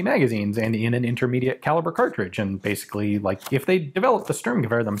capacity magazines and in an intermediate caliber cartridge. And basically, like, if they developed the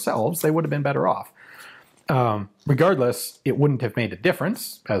Sturmgewehr themselves, they would have been better off. Regardless, it wouldn't have made a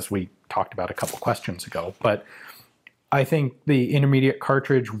difference, as we talked about a couple questions ago. But I think the intermediate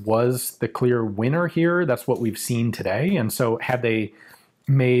cartridge was the clear winner here. That's what we've seen today. And so had they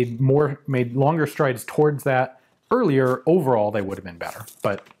made longer strides towards that earlier, overall they would have been better.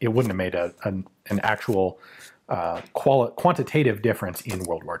 But it wouldn't have made an actual quantitative difference in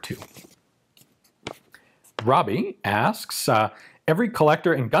World War II. Robbie asks, every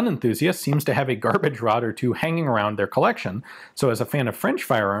collector and gun enthusiast seems to have a garbage rod or two hanging around their collection. So as a fan of French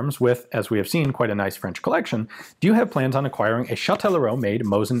firearms with, as we have seen, quite a nice French collection, do you have plans on acquiring a Châtellerault-made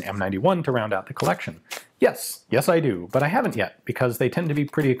Mosin M91 to round out the collection? Yes, I do, but I haven't yet because they tend to be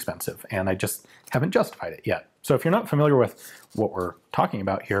pretty expensive and I just haven't justified it yet. So if you're not familiar with what we're talking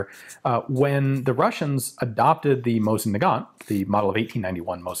about here, when the Russians adopted the Mosin Nagant, the model of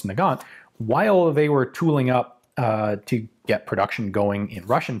 1891 Mosin Nagant, while they were tooling up to get production going in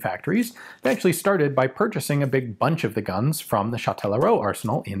Russian factories, they actually started by purchasing a big bunch of the guns from the Châtellerault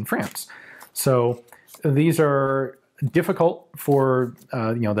arsenal in France. So these are difficult for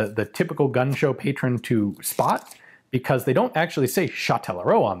the typical gun show patron to spot because they don't actually say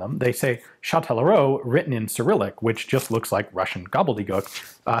Châtellerault on them. They say Châtellerault written in Cyrillic, which just looks like Russian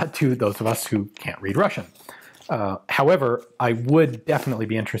gobbledygook to those of us who can't read Russian. However, I would definitely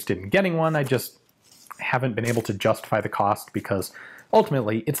be interested in getting one. I just haven't been able to justify the cost because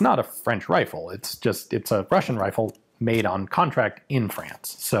ultimately it's not a French rifle. It's a Russian rifle made on contract in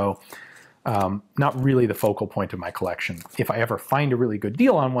France. So not really the focal point of my collection. If I ever find a really good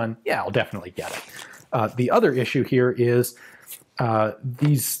deal on one, yeah, I'll definitely get it. The other issue here is the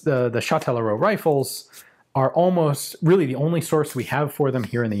Châtellerault rifles are almost really the only source we have for them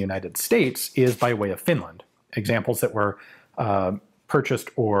here in the United States is by way of Finland. Examples that were purchased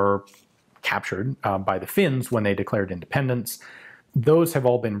or captured by the Finns when they declared independence. Those have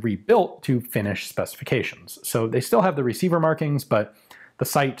all been rebuilt to Finnish specifications. So they still have the receiver markings, but the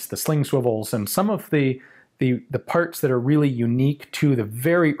sights, the sling swivels, and some of the parts that are really unique to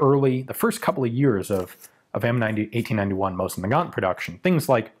the first couple of years of M90 1891 Mosin Nagant production, things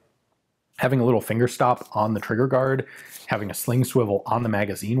like having a little finger stop on the trigger guard, having a sling swivel on the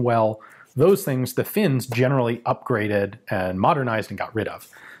magazine well, those things the Finns generally upgraded and modernized and got rid of.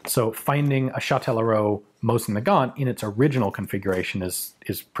 So finding a Châtellerault Mosin Nagant in its original configuration is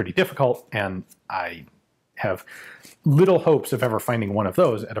pretty difficult, and I have little hopes of ever finding one of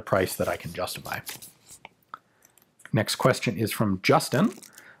those at a price that I can justify. Next question is from Justin,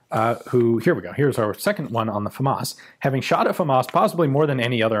 here we go. Here's our second one on the FAMAS. Having shot a FAMAS possibly more than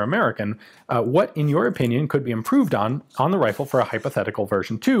any other American, what, in your opinion, could be improved on the rifle for a hypothetical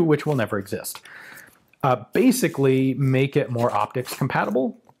version 2, which will never exist? Basically, make it more optics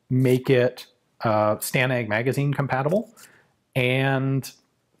compatible, make it STANAG magazine compatible, and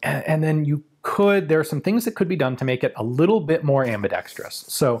then there are some things that could be done to make it a little bit more ambidextrous.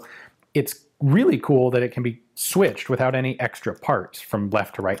 So it's really cool that it can be switched without any extra parts from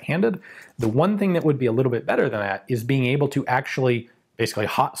left to right-handed. The one thing that would be a little bit better than that is being able to actually basically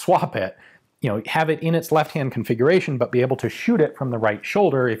hot swap it, have it in its left-hand configuration, but be able to shoot it from the right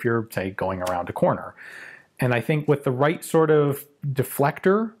shoulder if you're, say, going around a corner. And I think with the right sort of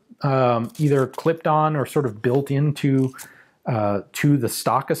deflector, either clipped on or sort of built into to the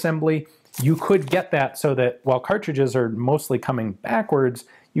stock assembly, you could get that so that while cartridges are mostly coming backwards,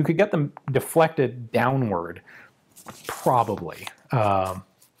 you could get them deflected downward, probably,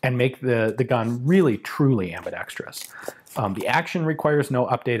 and make the gun really, truly ambidextrous. The action requires no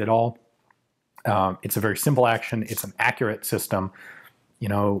update at all. It's a very simple action. It's an accurate system.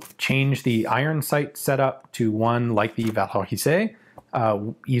 Change the iron sight setup to one like the Berthier,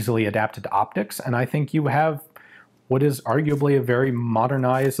 easily adapted to optics, and I think you have what is arguably a very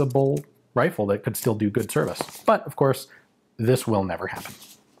modernizable rifle that could still do good service. But, of course, this will never happen.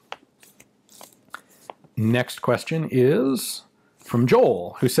 Next question is from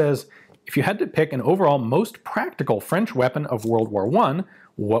Joel, who says, if you had to pick an overall most practical French weapon of World War I,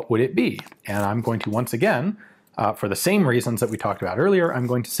 what would it be? And I'm going to once again, for the same reasons that we talked about earlier, I'm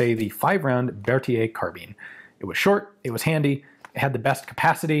going to say the 5-round Berthier carbine. It was short, it was handy, it had the best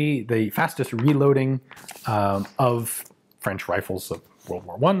capacity, the fastest reloading of French rifles of World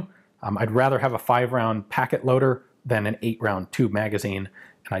War I. I'd rather have a 5-round packet loader than an 8-round tube magazine,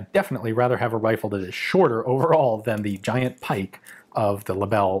 and I'd definitely rather have a rifle that is shorter overall than the giant pike of the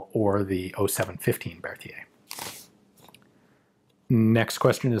Lebel or the 0715 Berthier. Next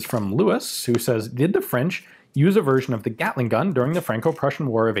question is from Lewis, who says, did the French use a version of the Gatling gun during the Franco-Prussian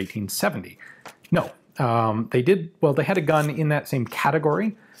War of 1870? No. They did, well, they had a gun in that same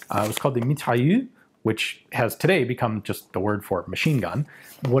category. It was called the mitrailleuse, which has today become just the word for machine gun.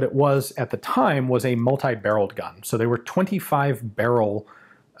 What it was at the time was a multi-barreled gun. So they were 25-barrel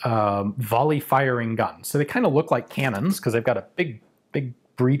volley-firing guns. So they kind of look like cannons because they've got a big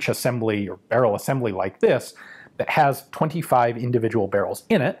breech assembly or barrel assembly like this that has 25 individual barrels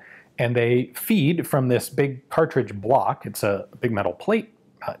in it, and they feed from this big cartridge block. It's a big metal plate,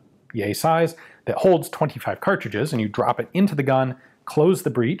 yay size, that holds 25 cartridges, and you drop it into the gun, close the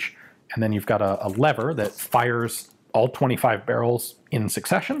breech, and then you've got a lever that fires all 25 barrels in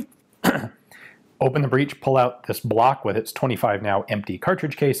succession. Open the breech, pull out this block with its 25 now empty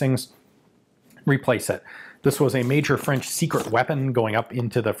cartridge casings, replace it. This was a major French secret weapon going up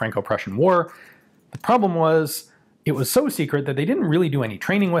into the Franco-Prussian War. The problem was it was so secret that they didn't really do any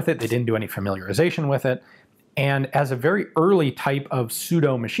training with it. They didn't do any familiarization with it. And as a very early type of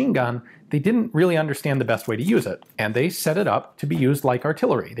pseudo machine gun, they didn't really understand the best way to use it. And they set it up to be used like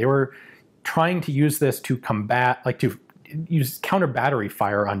artillery. They were trying to use this to combat, like to use counter battery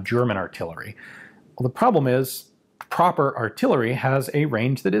fire on German artillery. Well, the problem is proper artillery has a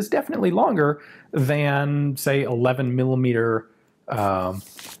range that is definitely longer than, say, 11 millimeter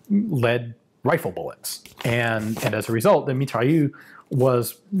lead rifle bullets. And as a result, the mitrailleuse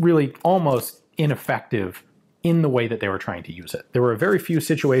was really almost ineffective in the way that they were trying to use it. There were very few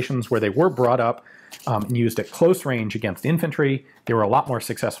situations where they were brought up and used at close range against infantry. They were a lot more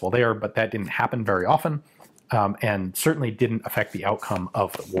successful there, but that didn't happen very often, and certainly didn't affect the outcome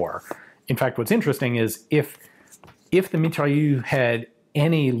of the war. In fact, what's interesting is if the mitrailleuse had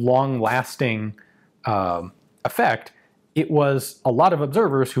any long-lasting effect, it was a lot of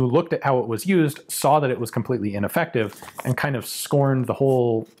observers who looked at how it was used, saw that it was completely ineffective, and kind of scorned the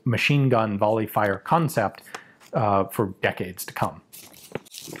whole machine gun volley fire concept for decades to come.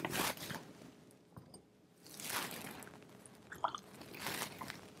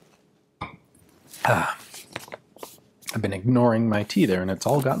 I've been ignoring my tea there, and it's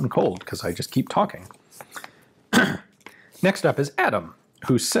all gotten cold because I just keep talking. Next up is Adam,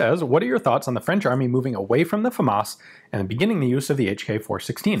 who says, what are your thoughts on the French army moving away from the FAMAS and beginning the use of the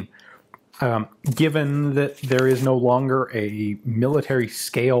HK-416? Given that there is no longer a military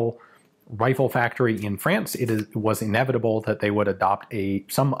scale rifle factory in France, it was inevitable that they would adopt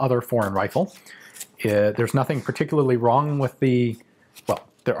some other foreign rifle. There's nothing particularly wrong with well,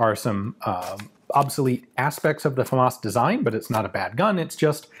 there are some obsolete aspects of the FAMAS design, but it's not a bad gun. It's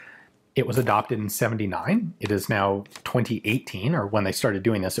just, it was adopted in '79. It is now 2018, or when they started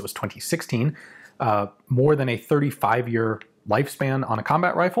doing this, it was 2016. More than a 35-year lifespan on a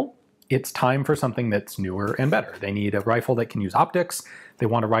combat rifle. It's time for something that's newer and better. They need a rifle that can use optics. They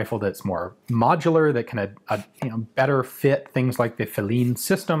want a rifle that's more modular, that can better fit things like the Feline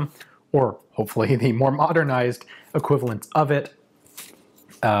system, or hopefully the more modernized equivalents of it.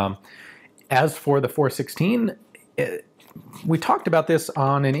 As for the 416, we talked about this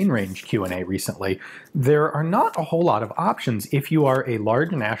on an in-range Q&A recently. There are not a whole lot of options if you are a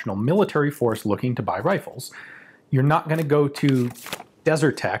large national military force looking to buy rifles. You're not going to go to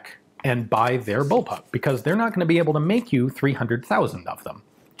Desert Tech and buy their bullpup because they're not going to be able to make you 300,000 of them.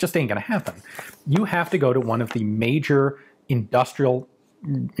 Just ain't going to happen. You have to go to one of the major industrial,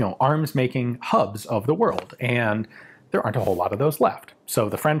 arms-making hubs of the world, and there aren't a whole lot of those left. So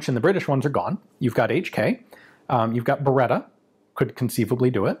the French and the British ones are gone. You've got HK. You've got Beretta, could conceivably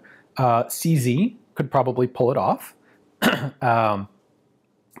do it. CZ could probably pull it off.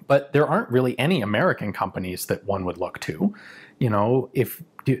 But there aren't really any American companies that one would look to.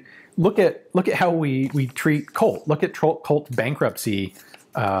 Look at how we treat Colt. Look at Colt's bankruptcy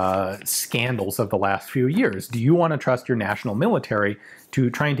scandals of the last few years. Do you want to trust your national military to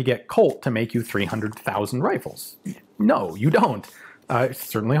trying to get Colt to make you 300,000 rifles? No, you don't. I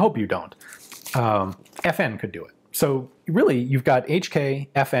certainly hope you don't. FN could do it. So really, you've got HK,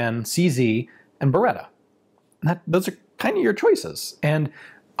 FN, CZ, and Beretta. Those are kind of your choices. And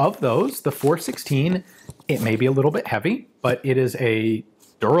of those, the 416, it may be a little bit heavy, but it is a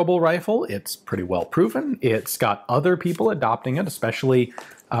durable rifle. It's pretty well proven. It's got other people adopting it, especially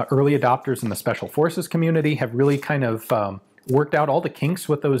early adopters in the Special Forces community have really kind of worked out all the kinks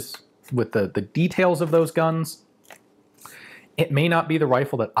with the details of those guns. It may not be the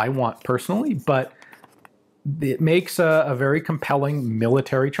rifle that I want personally, but it makes a very compelling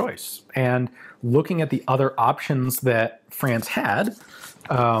military choice. And looking at the other options that France had,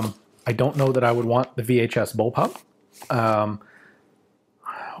 I don't know that I would want the VHS bullpup.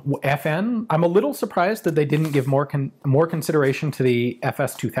 FN, I'm a little surprised that they didn't give more consideration to the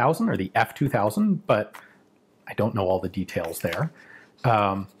FS2000 or the F2000, but I don't know all the details there.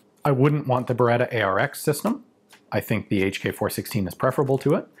 I wouldn't want the Beretta ARX system. I think the HK416 is preferable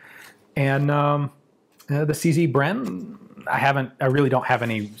to it. And the CZ Bren, I really don't have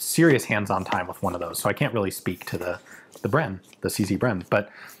any serious hands-on time with one of those, so I can't really speak to the Bren, the CZ Bren. But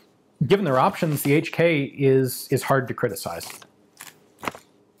given their options, the HK is hard to criticize.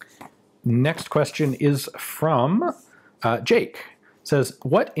 Next question is from Jake. It says,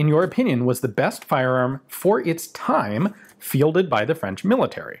 what, in your opinion, was the best firearm for its time fielded by the French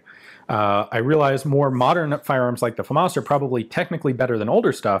military? I realize more modern firearms like the FAMAS are probably technically better than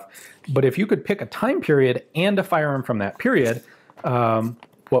older stuff, but if you could pick a time period and a firearm from that period,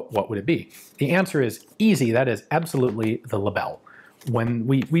 what would it be? The answer is easy. That is absolutely the Lebel. When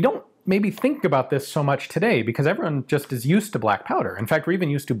we don't maybe think about this so much today because everyone just is used to black powder. In fact, we're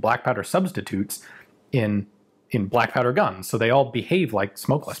even used to black powder substitutes in black powder guns, so they all behave like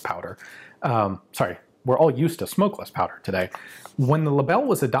smokeless powder. Sorry, we're all used to smokeless powder today. When the Lebel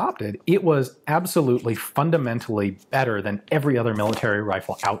was adopted, it was absolutely fundamentally better than every other military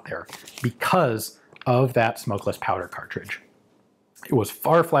rifle out there because of that smokeless powder cartridge. It was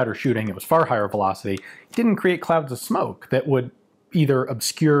far flatter shooting, it was far higher velocity, it didn't create clouds of smoke that would either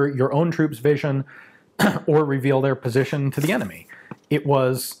obscure your own troops' vision or reveal their position to the enemy. It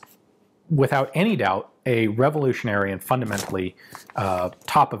was, without any doubt, a revolutionary and fundamentally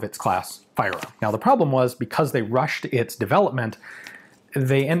top of its class firearm. Now the problem was, because they rushed its development,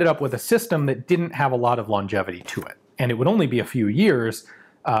 they ended up with a system that didn't have a lot of longevity to it. And it would only be a few years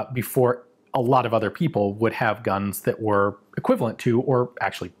before a lot of other people would have guns that were equivalent to or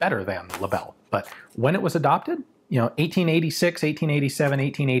actually better than the Lebel. But when it was adopted, 1886, 1887,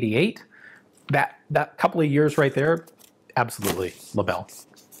 1888, that couple of years right there, absolutely Lebel.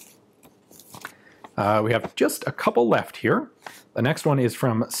 We have just a couple left here. The next one is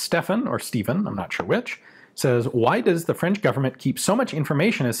from Stefan, or Stephen, I'm not sure which. It says, why does the French government keep so much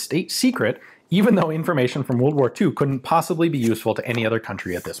information as state secret, even though information from World War II couldn't possibly be useful to any other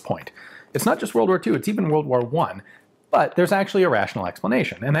country at this point? It's not just World War II, it's even World War I. But there's actually a rational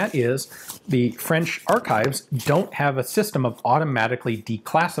explanation, and that is the French archives don't have a system of automatically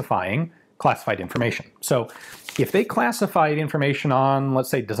declassifying classified information. So if they classified information on, let's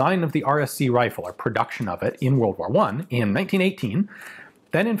say, design of the RSC rifle or production of it in World War I in 1918,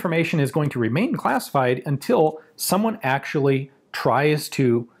 that information is going to remain classified until someone actually tries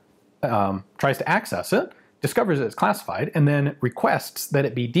to access it, discovers it's classified, and then requests that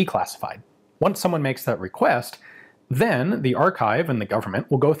it be declassified. Once someone makes that request, then the archive and the government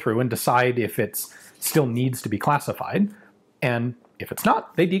will go through and decide if it still needs to be classified. And if it's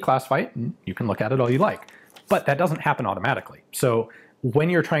not, they declassify it, and you can look at it all you like. But that doesn't happen automatically. So when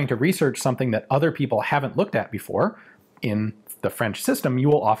you're trying to research something that other people haven't looked at before in the French system, you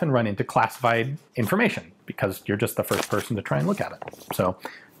will often run into classified information because you're just the first person to try and look at it. So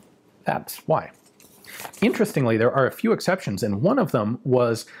that's why. Interestingly, there are a few exceptions, and one of them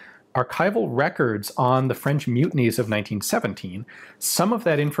was archival records on the French mutinies of 1917. Some of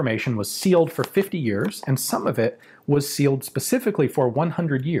that information was sealed for 50 years, and some of it was sealed specifically for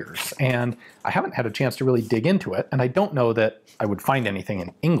 100 years. And I haven't had a chance to really dig into it, and I don't know that I would find anything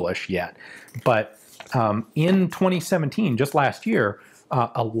in English yet. But in 2017, just last year,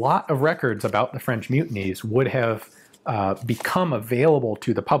 a lot of records about the French mutinies would have become available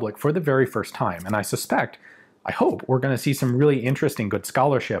to the public for the very first time. And I hope we're going to see some really interesting, good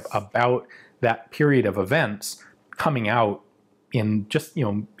scholarship about that period of events coming out in just,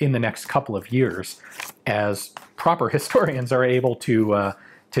 in the next couple of years, as proper historians are able to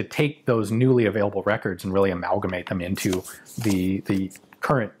take those newly available records and really amalgamate them into the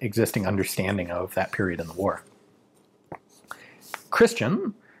current existing understanding of that period in the war.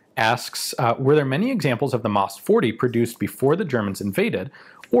 Christian asks, were there many examples of the MOS 40 produced before the Germans invaded,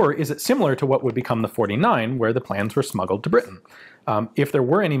 or is it similar to what would become the 49, where the plans were smuggled to Britain? If there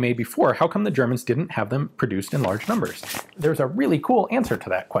were any made before, how come the Germans didn't have them produced in large numbers? There's a really cool answer to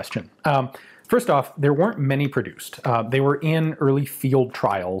that question. First off, there weren't many produced. They were in early field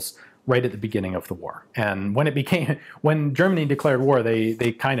trials right at the beginning of the war. And when Germany declared war,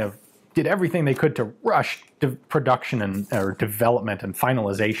 they kind of did everything they could to rush production or development and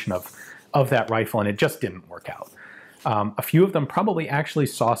finalization of that rifle, and it just didn't work out. A few of them probably actually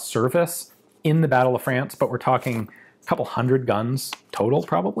saw service in the Battle of France, but we're talking a couple hundred guns total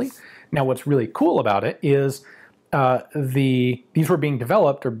probably. Now what's really cool about it is these were being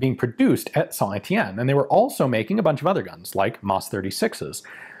developed or being produced at Saint-Étienne, and they were also making a bunch of other guns like MOS 36s.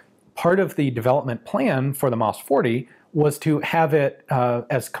 Part of the development plan for the MOS 40 was to have it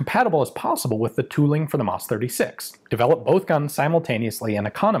as compatible as possible with the tooling for the MAS 36. Develop both guns simultaneously and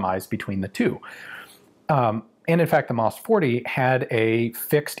economize between the two. And in fact, the MAS 40 had a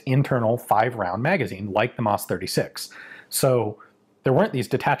fixed internal 5-round magazine like the MAS 36. So there weren't these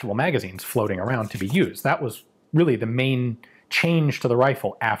detachable magazines floating around to be used. That was really the main change to the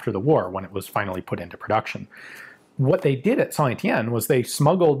rifle after the war when it was finally put into production. What they did at Saint-Étienne was they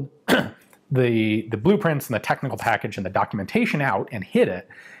smuggled the blueprints and the technical package and the documentation out and hid it,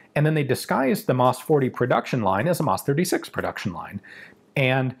 and then they disguised the MAS 40 production line as a MAS 36 production line.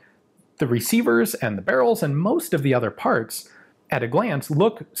 And the receivers and the barrels and most of the other parts at a glance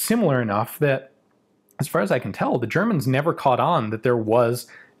look similar enough that, as far as I can tell, the Germans never caught on that there was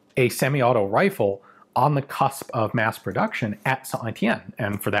a semi-auto rifle on the cusp of mass production at Saint-Étienne.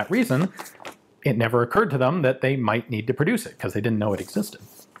 And for that reason, it never occurred to them that they might need to produce it because they didn't know it existed.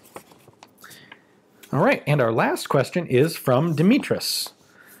 All right, and our last question is from Dimitris,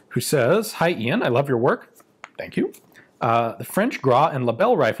 who says, "Hi Ian, I love your work." Thank you. The French Gras and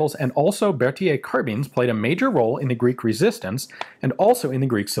Lebel rifles and also Berthier carbines played a major role in the Greek resistance and also in the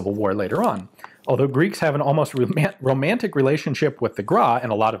Greek Civil War later on. Although Greeks have an almost romantic relationship with the Gras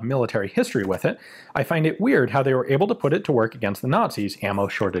and a lot of military history with it, I find it weird how they were able to put it to work against the Nazis, ammo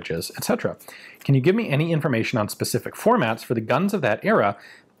shortages, etc. Can you give me any information on specific formats for the guns of that era,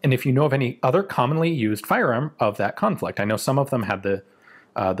 and if you know of any other commonly used firearm of that conflict? I know some of them had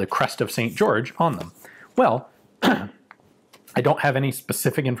the crest of St. George on them. Well, I don't have any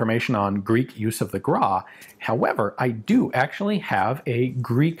specific information on Greek use of the Gras. However, I do actually have a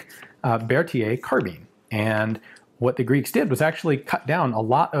Greek Berthier carbine. And what the Greeks did was actually cut down a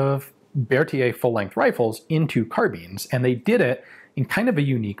lot of Berthier full-length rifles into carbines, and they did it in kind of a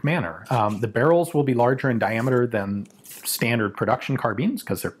unique manner. The barrels will be larger in diameter than standard production carbines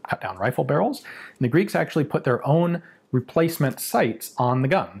because they're cut-down rifle barrels. And the Greeks actually put their own replacement sights on the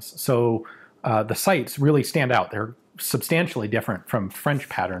guns. So the sights really stand out. They're substantially different from French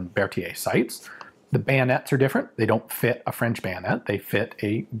pattern Berthier sights. The bayonets are different. They don't fit a French bayonet. They fit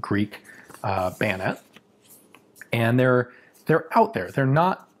a Greek bayonet. And they're out there. They're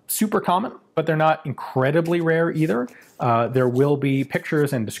not super common, but they're not incredibly rare either. There will be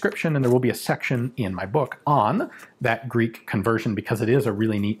pictures and description, and there will be a section in my book on that Greek conversion because it is a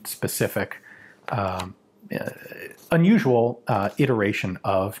really neat, specific, unusual iteration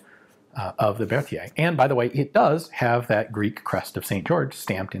of the Berthier. And by the way, it does have that Greek crest of St. George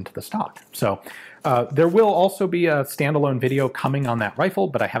stamped into the stock. So there will also be a standalone video coming on that rifle,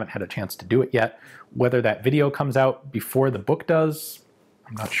 but I haven't had a chance to do it yet. Whether that video comes out before the book does,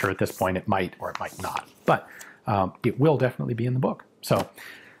 I'm not sure at this point. It might or it might not, but it will definitely be in the book. So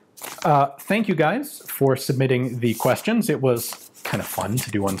thank you guys for submitting the questions. It was kind of fun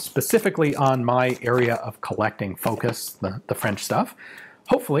to do one specifically on my area of collecting focus, the French stuff.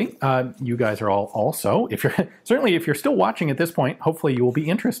 Hopefully, you guys are all also, if you're still watching at this point, hopefully you will be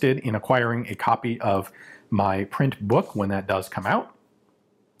interested in acquiring a copy of my print book when that does come out.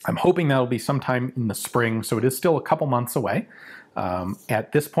 I'm hoping that'll be sometime in the spring, so it is still a couple months away.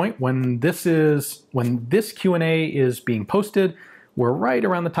 At this point, when this Q&A is being posted, we're right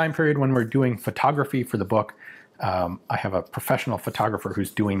around the time period when we're doing photography for the book. I have a professional photographer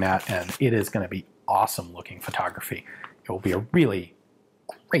who's doing that, and it is going to be awesome looking photography. It will be a really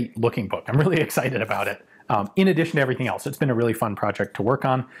great looking book. I'm really excited about it. In addition to everything else, it's been a really fun project to work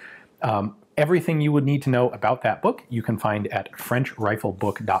on. Everything you would need to know about that book you can find at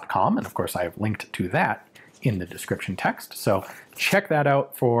FrenchRifleBook.com, and of course I have linked to that in the description text. So check that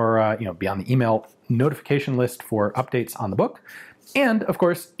out for be on the email notification list for updates on the book. And of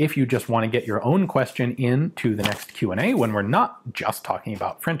course, if you just want to get your own question into the next Q&A when we're not just talking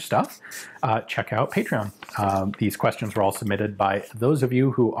about French stuff, check out Patreon. These questions were all submitted by those of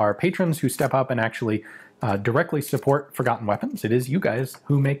you who are patrons who step up and actually directly support Forgotten Weapons. It is you guys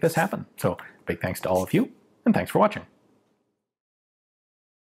who make this happen. So big thanks to all of you, and thanks for watching.